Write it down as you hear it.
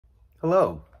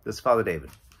Hello, this is Father David,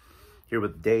 here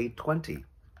with day 20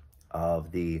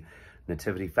 of the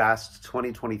Nativity Fast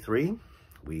 2023.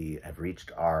 We have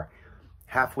reached our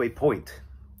halfway point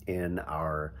in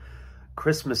our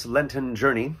Christmas Lenten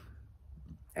journey,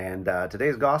 and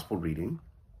today's Gospel reading,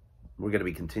 we're going to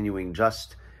be continuing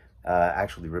just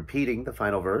actually repeating the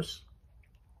final verse.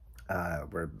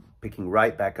 We're picking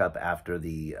right back up after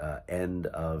the end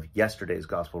of yesterday's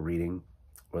Gospel reading,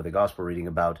 or the Gospel reading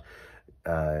about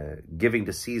giving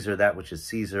to Caesar that which is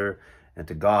Caesar, and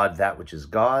to God that which is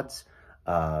God's,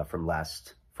 from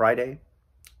last Friday,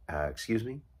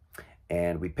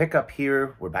 And we pick up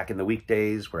here, we're back in the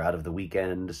weekdays, we're out of the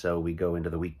weekend, so we go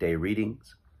into the weekday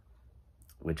readings,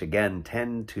 which again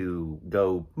tend to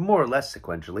go more or less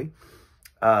sequentially.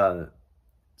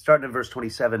 Starting in verse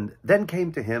 27, then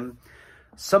came to him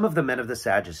some of the men of the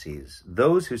Sadducees,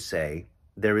 those who say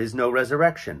there is no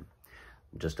resurrection.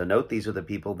 Just a note, these are the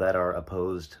people that are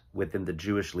opposed within the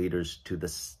Jewish leaders to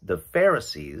the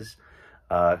Pharisees,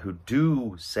 who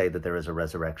do say that there is a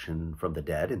resurrection from the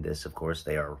dead. In this, of course,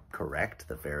 they are correct,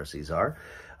 the Pharisees are.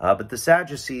 But the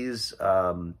Sadducees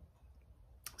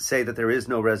say that there is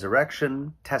no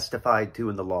resurrection, testified to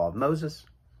in the law of Moses.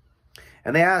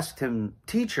 And they asked him,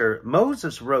 Teacher,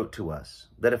 Moses wrote to us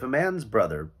that if a man's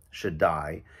brother should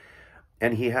die,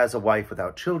 and he has a wife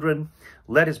without children,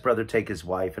 let his brother take his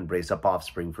wife and raise up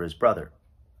offspring for his brother.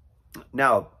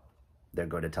 Now, they're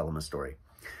going to tell him a story.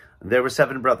 There were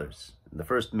 7 brothers. The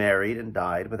first married and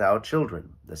died without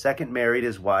children. The second married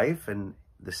his wife, and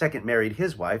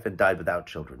died without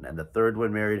children. And the third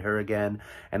one married her again,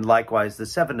 and likewise the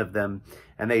 7 of them,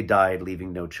 and they died,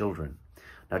 leaving no children.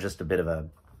 Now, just a bit of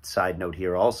a side note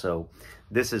here also.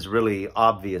 This is really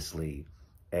obviously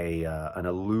an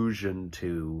allusion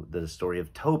to the story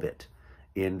of Tobit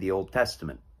in the Old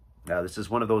Testament. Now, this is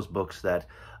one of those books that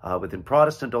within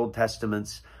Protestant Old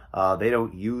Testaments, they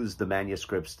don't use the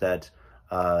manuscripts that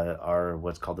are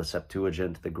what's called the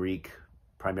Septuagint, the Greek,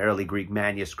 primarily Greek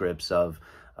manuscripts of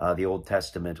the Old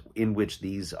Testament, in which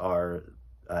these are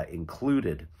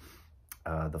included.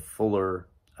 The fuller,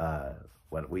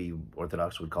 what we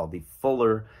Orthodox would call the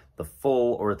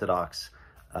full Orthodox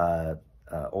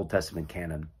Old Testament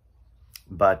canon.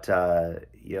 But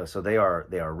so they are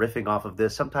riffing off of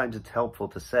this. Sometimes it's helpful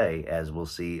to say, as we'll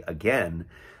see again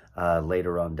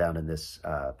later on down in this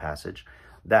passage,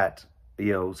 that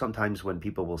sometimes when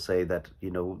people will say that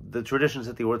the traditions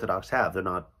that the Orthodox have, they're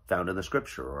not found in the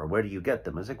Scripture, or where do you get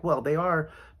them? It's like, well, they are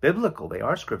biblical, they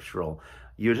are scriptural.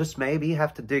 You just maybe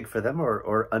have to dig for them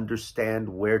or understand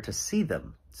where to see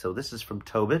them. So this is from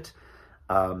Tobit.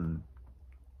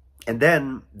 And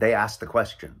then they ask the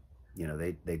question.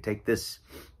 They take this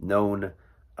known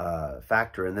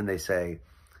factor, and then they say,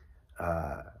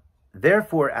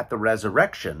 therefore, at the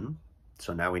resurrection,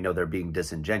 so now we know they're being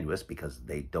disingenuous because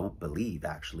they don't believe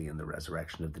actually in the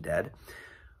resurrection of the dead.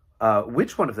 To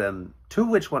which one of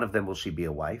them will she be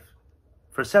a wife?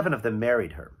 For 7 of them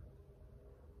married her.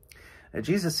 And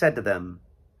Jesus said to them,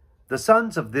 the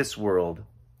sons of this world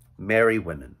marry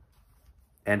women,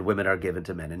 and women are given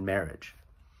to men in marriage.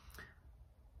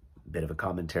 Bit of a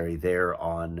commentary there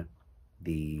on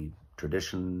the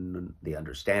tradition, the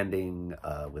understanding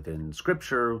within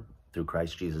Scripture through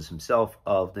Christ Jesus himself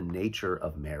of the nature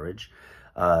of marriage.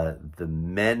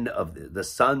 The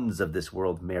sons of this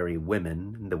world marry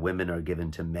women, and the women are given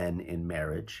to men in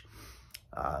marriage.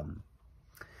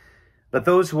 But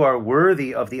those who are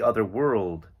worthy of the other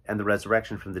world and the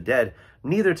resurrection from the dead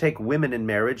neither take women in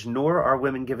marriage, nor are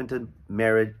women given to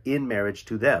marriage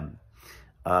to them.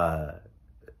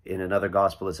 In another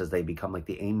gospel, it says they become like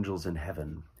the angels in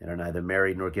heaven and are neither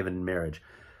married nor given in marriage.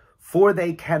 For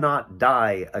they cannot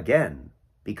die again,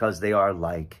 because they are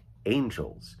like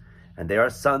angels. And they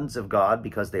are sons of God,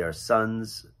 because they are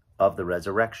sons of the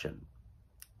resurrection.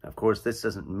 Of course, this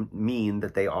doesn't mean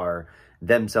that they are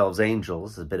themselves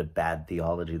angels. There's a bit of bad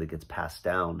theology that gets passed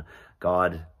down.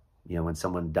 God, when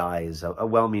someone dies, a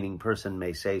well-meaning person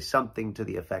may say something to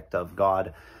the effect of,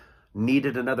 God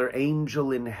needed another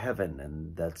angel in heaven.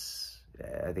 And that's,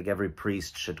 I think every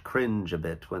priest should cringe a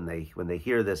bit when they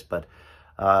hear this, but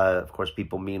of course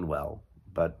people mean well,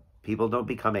 but people don't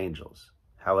become angels.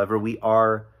 However, we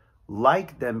are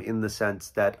like them in the sense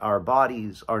that our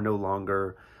bodies are no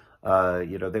longer,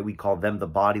 that we call them the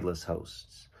bodiless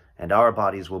hosts, and our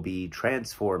bodies will be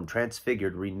transformed,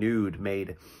 transfigured, renewed,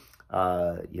 made,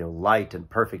 light and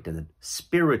perfect and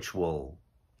spiritual,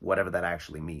 whatever that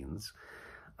actually means.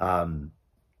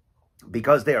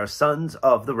 Because they are sons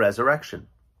of the resurrection.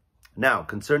 Now,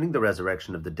 concerning the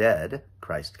resurrection of the dead,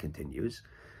 Christ continues,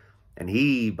 and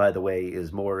he, by the way,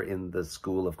 is more in the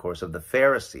school, of course, of the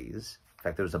Pharisees, In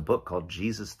fact, there was a book called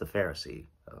Jesus the Pharisee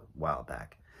a while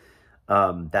back.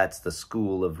 That's the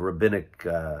school of rabbinic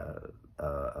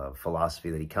philosophy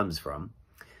that he comes from.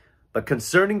 But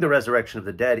concerning the resurrection of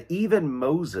the dead, even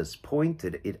Moses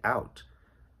pointed it out,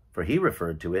 for he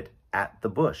referred to it at the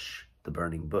bush, the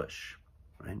burning bush,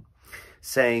 right?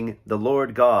 Saying, the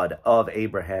Lord God of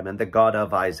Abraham and the God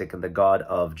of Isaac and the God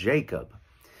of Jacob.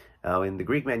 In the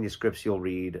Greek manuscripts, you'll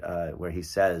read where he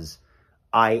says,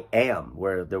 I am,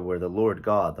 where the Lord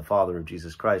God, the Father of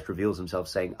Jesus Christ, reveals himself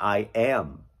saying, I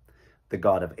am the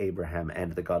God of Abraham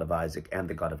and the God of Isaac and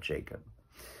the God of Jacob.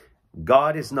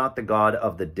 God is not the God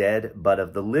of the dead, but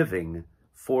of the living,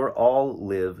 for all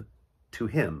live to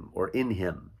him or in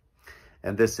him.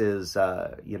 And this is,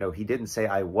 he didn't say,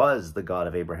 I was the God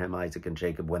of Abraham, Isaac, and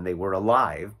Jacob when they were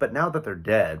alive, but now that they're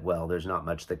dead, well, there's not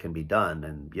much that can be done.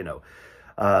 And,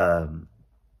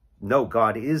 no,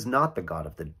 God is not the God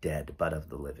of the dead, but of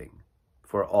the living,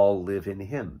 for all live in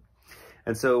him.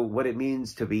 And so what it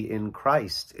means to be in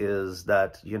Christ is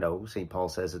that, St. Paul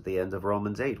says at the end of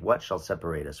Romans 8, what shall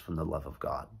separate us from the love of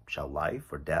God? Shall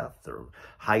life or death or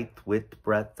height, width,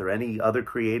 breadth, or any other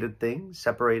created thing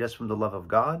separate us from the love of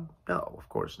God? No, of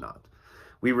course not.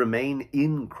 We remain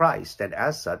in Christ, and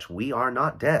as such, we are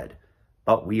not dead,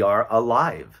 but we are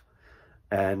alive.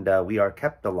 And we are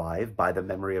kept alive by the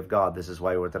memory of God. This is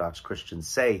why Orthodox Christians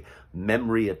say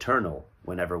memory eternal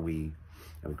whenever we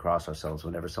cross ourselves,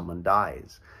 whenever someone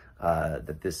dies,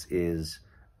 that this is,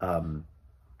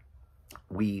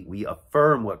 we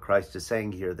affirm what Christ is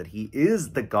saying here, that he is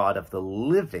the God of the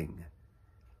living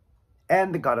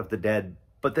and the God of the dead,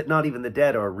 but that not even the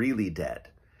dead are really dead,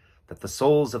 that the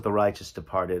souls of the righteous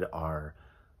departed are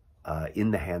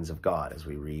in the hands of God, as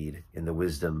we read in the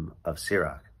wisdom of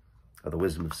Sirach, or the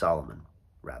wisdom of Solomon,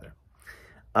 rather.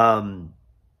 And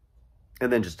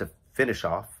then just to finish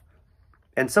off,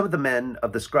 and some of the men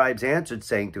of the scribes answered,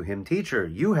 saying to him, Teacher,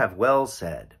 you have well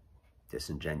said,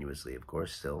 disingenuously, of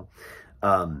course, still.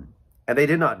 And they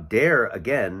did not dare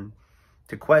again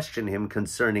to question him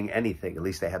concerning anything. At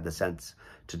least they had the sense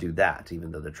to do that,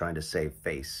 even though they're trying to save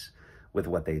face with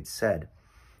what they'd said.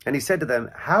 And he said to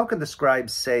them, how can the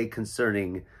scribes say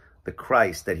concerning the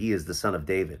Christ that he is the son of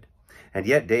David? And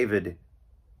yet David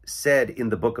said in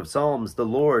the book of Psalms, the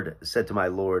Lord said to my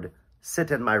Lord,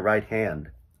 sit at my right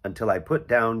hand, until I put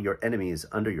down your enemies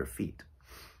under your feet.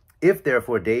 If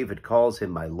therefore David calls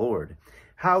him my Lord,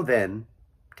 how then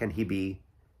can he be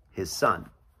his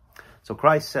son? So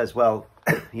Christ says, well,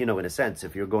 in a sense,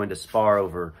 if you're going to spar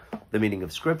over the meaning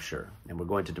of Scripture, and we're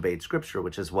going to debate Scripture,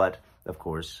 which is what, of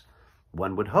course,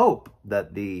 one would hope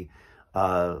that the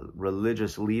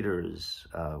religious leaders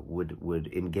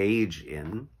would engage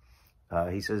in,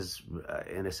 he says,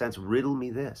 in a sense, riddle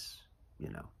me this,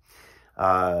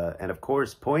 and of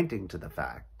course, pointing to the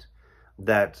fact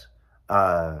that,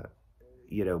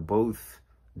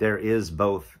 there is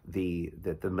both the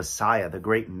Messiah, the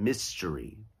great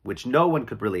mystery, which no one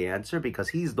could really answer because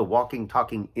he's the walking,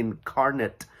 talking,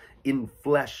 incarnate,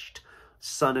 infleshed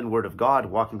Son and Word of God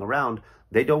walking around.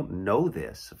 They don't know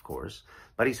this, of course,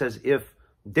 but he says, if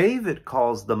David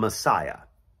calls the Messiah,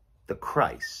 the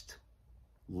Christ,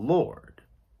 Lord,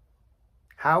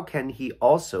 how can he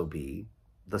also be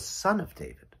the Son of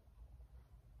David?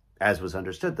 As was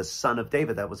understood, the Son of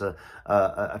David, that was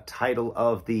a title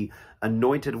of the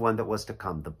anointed one that was to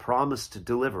come, the promised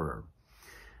deliverer.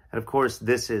 And of course,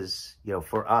 this is,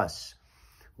 for us,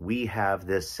 we have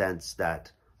this sense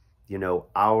that,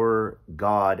 our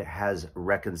God has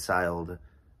reconciled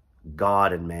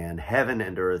God and man, heaven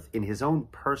and earth in his own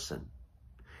person.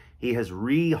 He has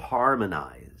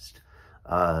reharmonized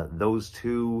those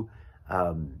two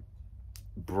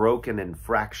broken and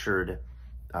fractured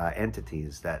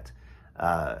entities that,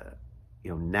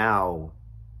 now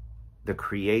the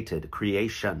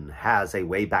creation has a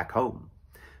way back home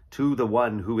to the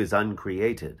one who is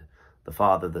uncreated, the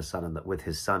Father, the Son, and with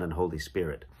his Son and Holy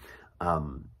Spirit,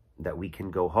 that we can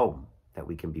go home, that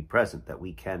we can be present, that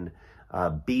we can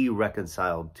be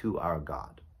reconciled to our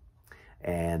God,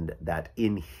 and that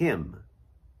in him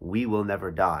we will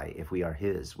never die. If we are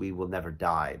his, we will never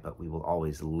die, but we will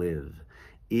always live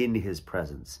in his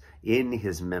presence, in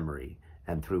his memory,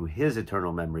 and through his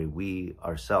eternal memory, we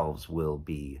ourselves will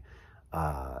be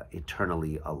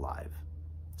eternally alive.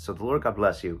 So the Lord God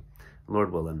bless you.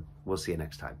 Lord willing, we'll see you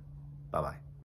next time. Bye-bye.